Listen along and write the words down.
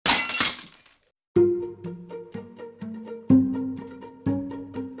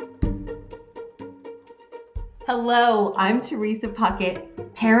Hello, I'm Teresa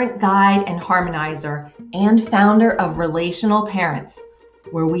Puckett, parent guide and harmonizer, and founder of Relational Parents,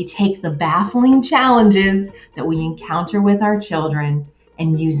 where we take the baffling challenges that we encounter with our children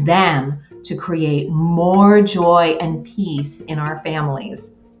and use them to create more joy and peace in our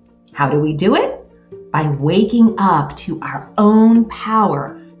families. How do we do it? By waking up to our own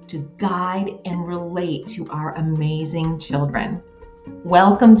power to guide and relate to our amazing children.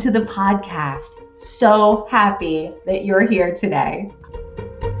 Welcome to the podcast. So happy that you're here today.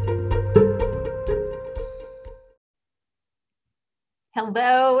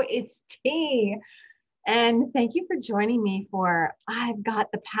 Hello, it's T. And thank you for joining me for I've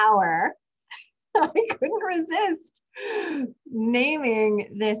Got the Power. I couldn't resist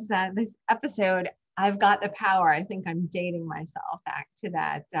naming this episode, I've Got the Power. I think I'm dating myself back to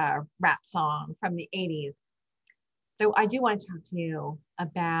that rap song from the 80s. So I do want to talk to you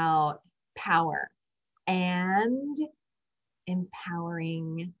about power and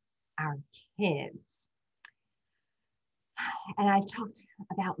empowering our kids. And I've talked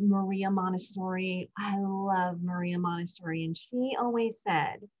about Maria Montessori. I love Maria Montessori. And she always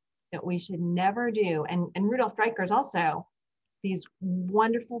said that we should never do, and Rudolf Dreikurs also, these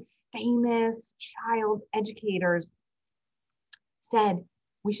wonderful, famous child educators said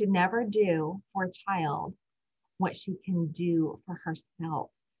we should never do for a child what she can do for herself.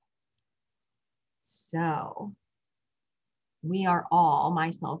 So we are all,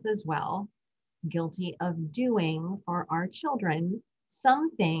 myself as well, guilty of doing for our children some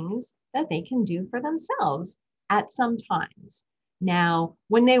things that they can do for themselves at some times. Now,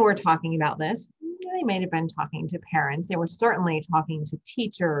 when they were talking about this, they may have been talking to parents. They were certainly talking to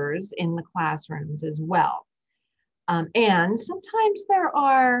teachers in the classrooms as well. And sometimes there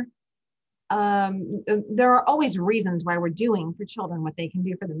are always reasons why we're doing for children what they can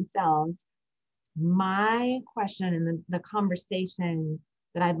do for themselves. My question and the conversation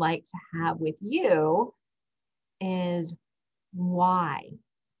that I'd like to have with you is why?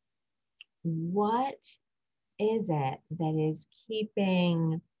 What is it that is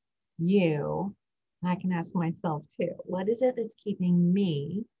keeping you, and I can ask myself too, what is it that's keeping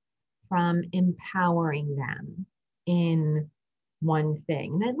me from empowering them in one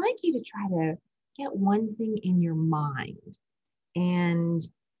thing? And I'd like you to try to get one thing in your mind. And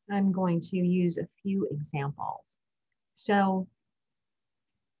I'm going to use a few examples. So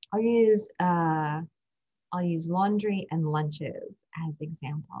I'll use laundry and lunches as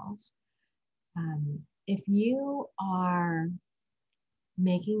examples. If you are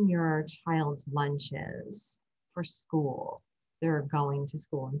making your child's lunches for school, they're going to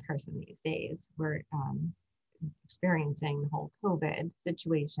school in person these days. We're experiencing the whole COVID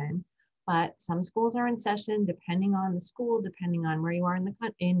situation, but some schools are in session depending on the school, depending on where you are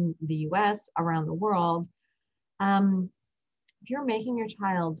in the US, around the world. If you're making your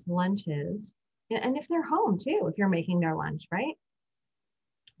child's lunches, and if they're home too, if you're making their lunch, right?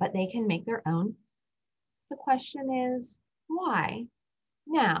 But they can make their own. The question is, why?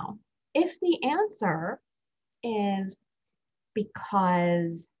 Now, if the answer is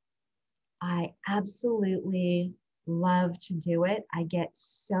because I absolutely love to do it, I get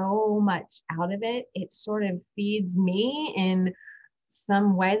so much out of it, it sort of feeds me in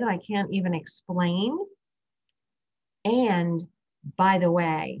some way that I can't even explain. And by the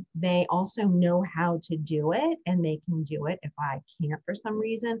way, they also know how to do it, and they can do it if I can't for some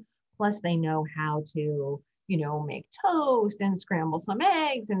reason. Plus, they know how to, make toast and scramble some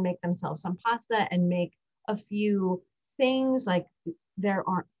eggs and make themselves some pasta and make a few things. Like, there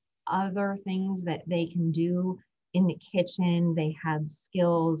are other things that they can do in the kitchen. They have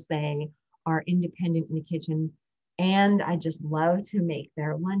skills. They are independent in the kitchen. And I just love to make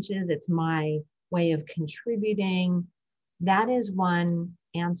their lunches. It's my way of contributing. That is one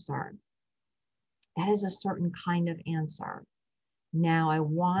answer. That is a certain kind of answer. Now I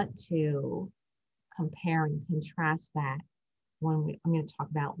want to compare and contrast that when I'm going to talk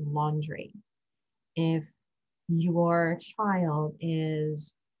about laundry. If your child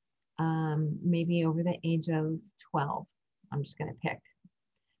is maybe over the age of 12, I'm just going to pick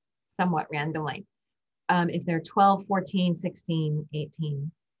somewhat randomly. If they're 12, 14, 16,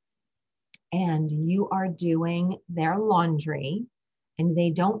 18, and you are doing their laundry and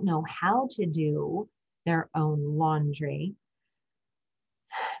they don't know how to do their own laundry.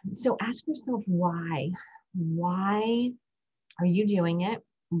 So ask yourself why. Why are you doing it?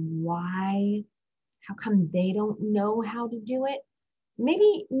 Why? How come they don't know how to do it?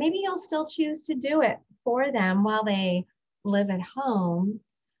 Maybe you'll still choose to do it for them while they live at home.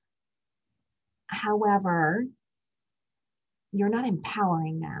 However, you're not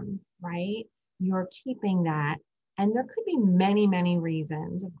empowering them, right? you're keeping that. And there could be many, many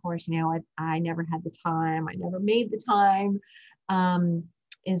reasons. Of course, I never had the time. I never made the time,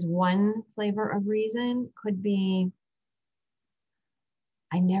 is one flavor of reason. Could be,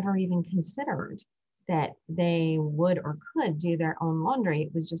 I never even considered that they would or could do their own laundry.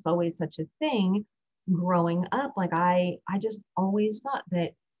 It was just always such a thing growing up. Like I just always thought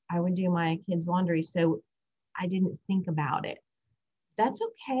that I would do my kids' laundry. So I didn't think about it. That's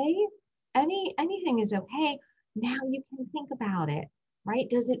okay. Anything is okay. Now you can think about it, right?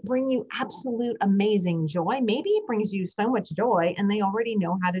 Does it bring you absolute amazing joy? Maybe it brings you so much joy and they already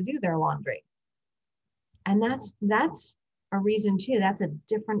know how to do their laundry. And that's a reason too. That's a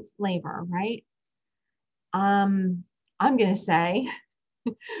different flavor, right? I'm gonna say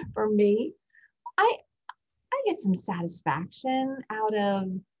for me, I I get some satisfaction out of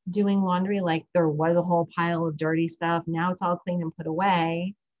doing laundry. Like there was a whole pile of dirty stuff. Now it's all clean and put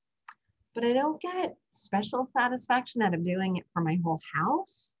away. But I don't get special satisfaction out of doing it for my whole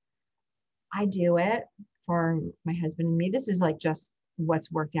house. I do it for my husband and me. This is like just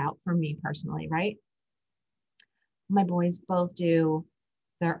what's worked out for me personally, right? My boys both do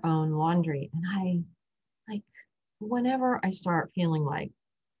their own laundry. And I like, whenever I start feeling like,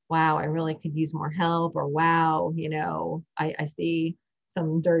 wow, I really could use more help, or wow, I see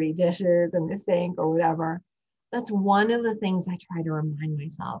some dirty dishes in the sink or whatever. That's one of the things I try to remind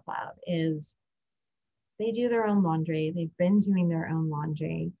myself of is they do their own laundry. They've been doing their own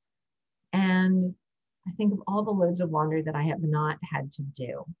laundry. And I think of all the loads of laundry that I have not had to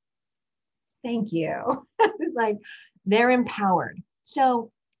do. Thank you. Like they're empowered.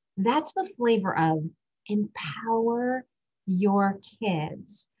 So that's the flavor of empower your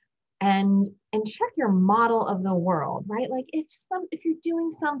kids and check your model of the world, right? Like if you're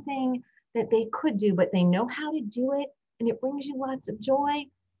doing something that they could do, but they know how to do it and it brings you lots of joy,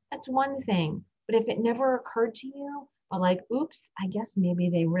 that's one thing. But if it never occurred to you, or like, oops, I guess maybe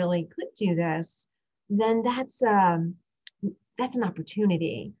they really could do this, then that's an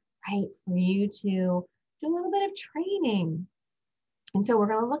opportunity, right, for you to do a little bit of training. And so we're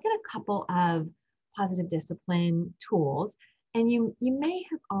going to look at a couple of positive discipline tools. And you may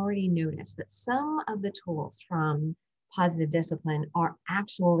have already noticed that some of the tools from positive discipline are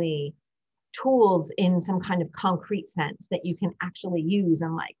actually tools in some kind of concrete sense that you can actually use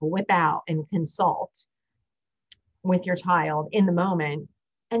and like whip out and consult with your child in the moment.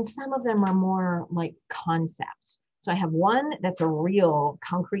 And some of them are more like concepts. So I have one that's a real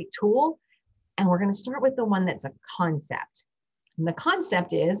concrete tool, and we're going to start with the one that's a concept. And the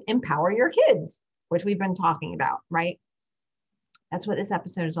concept is empower your kids, which we've been talking about, right? That's what this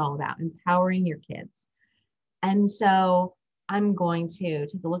episode is all about, empowering your kids. And so I'm going to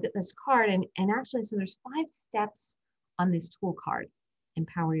take a look at this card and actually, so there's 5 steps on this tool card,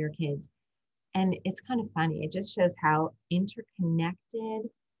 empower your kids. And it's kind of funny. It just shows how interconnected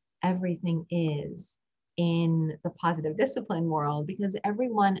everything is in the positive discipline world, because every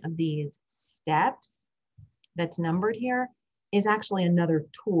one of these steps that's numbered here is actually another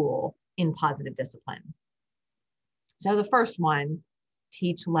tool in positive discipline. So the first one,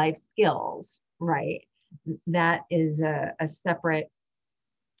 teach life skills, right? That is a separate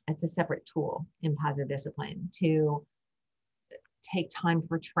tool in positive discipline, to take time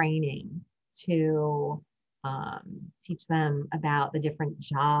for training, to teach them about the different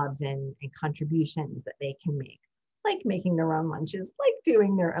jobs and contributions that they can make, like making their own lunches, like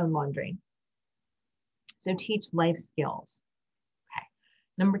doing their own laundry. So teach life skills. Okay.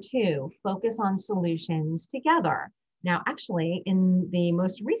 Number 2, focus on solutions together. Now, actually, in the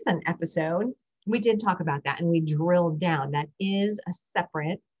most recent episode, we did talk about that and we drilled down. That is a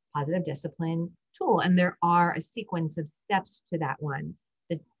separate positive discipline tool. And there are a sequence of steps to that one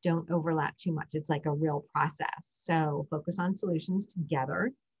that don't overlap too much. It's like a real process. So focus on solutions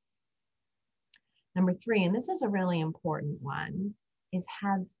together. Number 3, and this is a really important one, is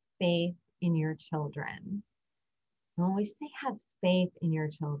have faith in your children. And when we say have faith in your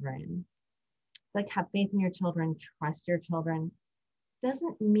children, it's like have faith in your children, trust your children.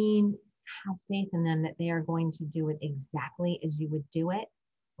 Doesn't mean have faith in them that they are going to do it exactly as you would do it,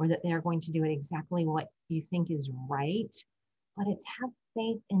 or that they are going to do it exactly what you think is right. But it's have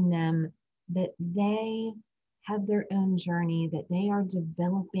faith in them that they have their own journey, that they are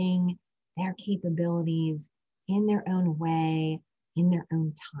developing their capabilities in their own way, in their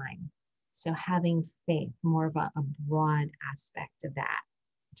own time. So having faith, more of a broad aspect of that,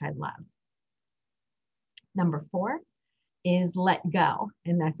 which I love. Number 4 is let go.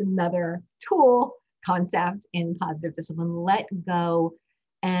 And that's another tool concept in positive discipline. Let go.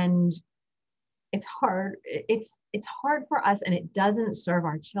 And it's hard. It's hard for us, and it doesn't serve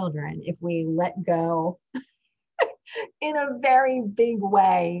our children if we let go in a very big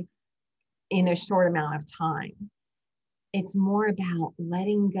way in a short amount of time. It's more about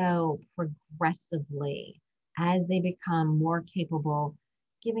letting go progressively as they become more capable,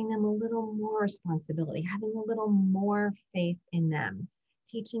 giving them a little more responsibility, having a little more faith in them,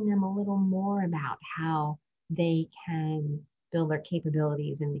 teaching them a little more about how they can build their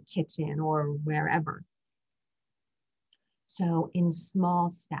capabilities in the kitchen or wherever. So in small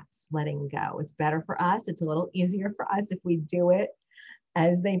steps, letting go. It's better for us. It's a little easier for us if we do it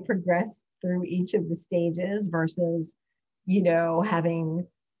as they progress through each of the stages versus, having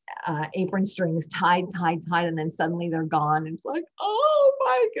apron strings tied, and then suddenly they're gone. And it's like, oh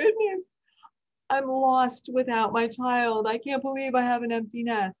my goodness, I'm lost without my child. I can't believe I have an empty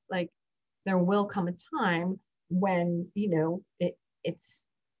nest. Like, there will come a time when, there's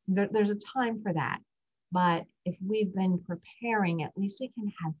a time for that. But if we've been preparing, at least we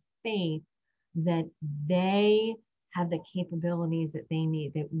can have faith that they have the capabilities that they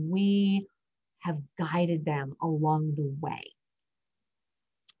need, that we have guided them along the way.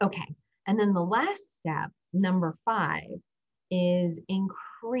 Okay, and then the last step, number 5, is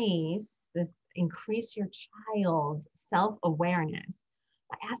increase your child's self-awareness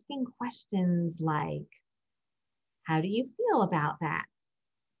by asking questions like, how do you feel about that?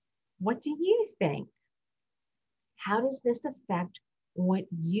 What do you think? How does this affect what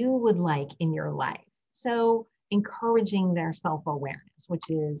you would like in your life? So encouraging their self-awareness, which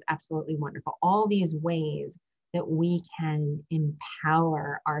is absolutely wonderful. All these ways that we can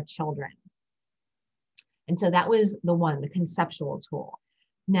empower our children. And so that was the conceptual tool.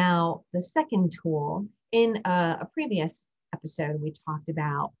 Now, the second tool, in a previous episode, we talked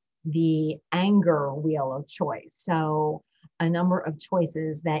about the anger wheel of choice. So a number of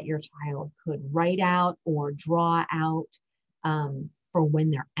choices that your child could write out or draw out for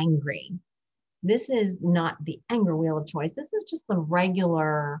when they're angry. This is not the anger wheel of choice. This is just the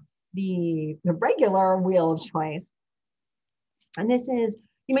regular wheel of choice. And this is,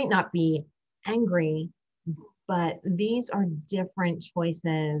 you might not be angry, but these are different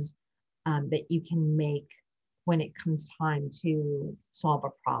choices that you can make when it comes time to solve a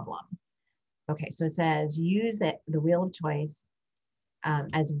problem. Okay, so it says use the wheel of choice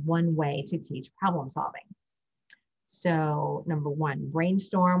as one way to teach problem solving. So number 1,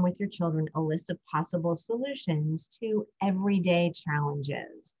 brainstorm with your children a list of possible solutions to everyday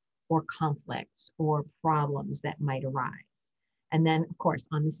challenges or conflicts or problems that might arise. And then, of course,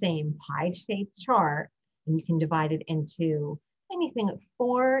 on the same pie-shaped chart, and you can divide it into anything.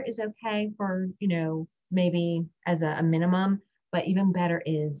 4 is okay for, maybe as a minimum, but even better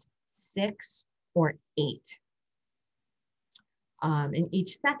is 6 or 8. In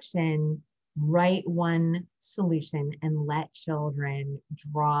each section, write one solution and let children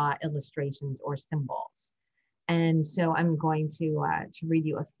draw illustrations or symbols. And so I'm going to read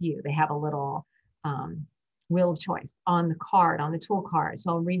you a few. They have a little wheel of choice on the tool card.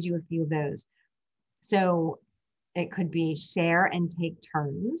 So I'll read you a few of those. So it could be share and take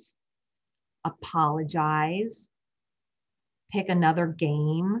turns, apologize, pick another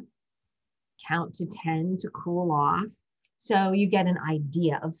game, count to 10 to cool off. So you get an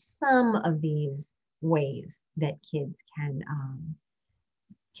idea of some of these ways that kids can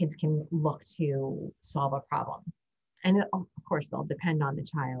look to solve a problem. And of course, they'll depend on the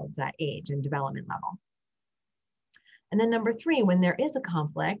child's age and development level. And then number 3, when there is a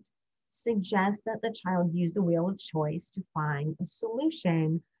conflict, suggest that the child use the wheel of choice to find a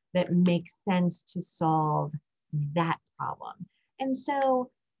solution that makes sense to solve that problem. And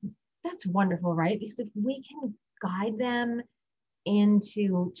so that's wonderful, right? Because if we can guide them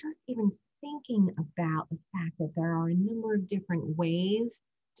into just even thinking about the fact that there are a number of different ways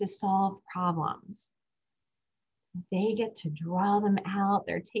to solve problems, they get to draw them out.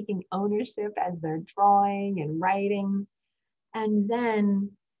 They're taking ownership as they're drawing and writing. And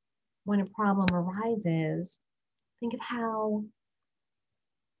then when a problem arises, think of how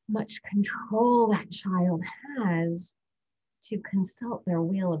much control that child has to consult their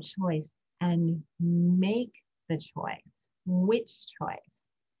wheel of choice and make the choice. Which choice?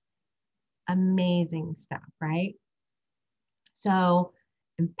 Amazing stuff, right? So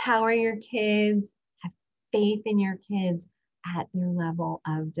empower your kids, have faith in your kids at their level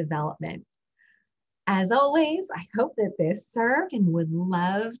of development. As always, I hope that this served and would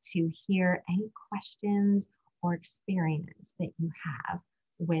love to hear any questions or experience that you have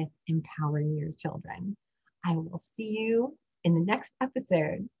with empowering your children. I will see you in the next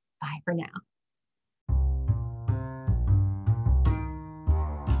episode. Bye for now.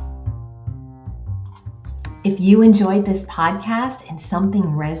 If you enjoyed this podcast and something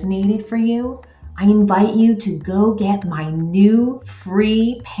resonated for you, I invite you to go get my new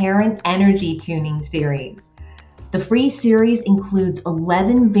free parent energy tuning series. The free series includes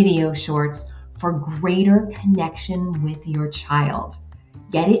 11 video shorts for greater connection with your child.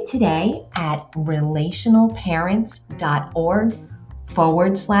 Get it today at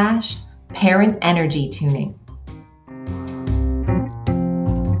relationalparents.org/parent energy tuning.